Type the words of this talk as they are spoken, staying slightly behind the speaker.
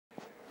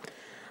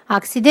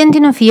Aksidenti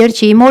në Fier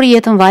që I mori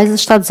jetën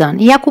vajzës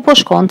shtatzënë, ja ku po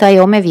shkonte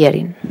ajo me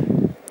vjehrrin.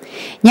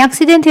 Një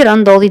aksident I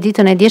rënd ndodhi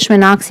ditën e djeshme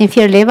në aksin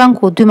Fier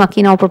ku dy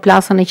makina u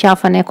përplasën në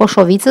qafën e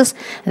Koshovicës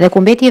dhe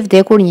ku mbeti e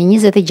vdekur një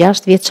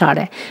 26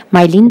 vjeçare,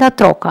 Majlinda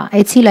Troka,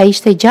 e cila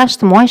ishte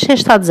 6 muajshe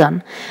shtatzënë.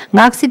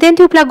 Nga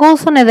aksidenti u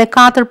plagosën edhe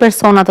 4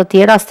 persona të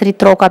tjera, Astrid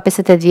Troka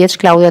 58 vjeç,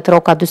 Klaudia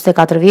Troka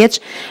 44 vjeç,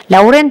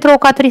 Lauren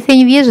Troka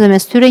 31 vjeç dhe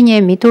mes tyre një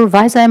e mitur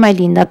vajza e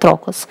Majlinda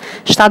Trokës.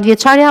 7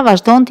 vjeçarja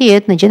vazhdon të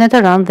jetë në gjendje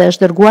të rëndë dhe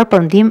është dërguar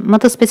për ndihmë më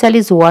të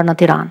specializuar në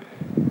Tiranë.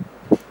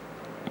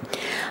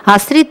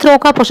 Astrid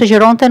Troka po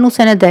shoqëronte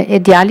nusen e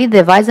djalit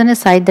dhe vajzën e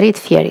saj drejt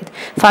Fierit.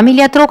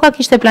 Familja Troka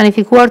kishte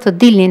planifikuar të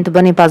dilnin të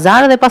bënin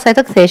pazar dhe pastaj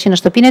të ktheheshin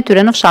në shtëpinë e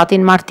tyre në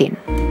fshatin Martin.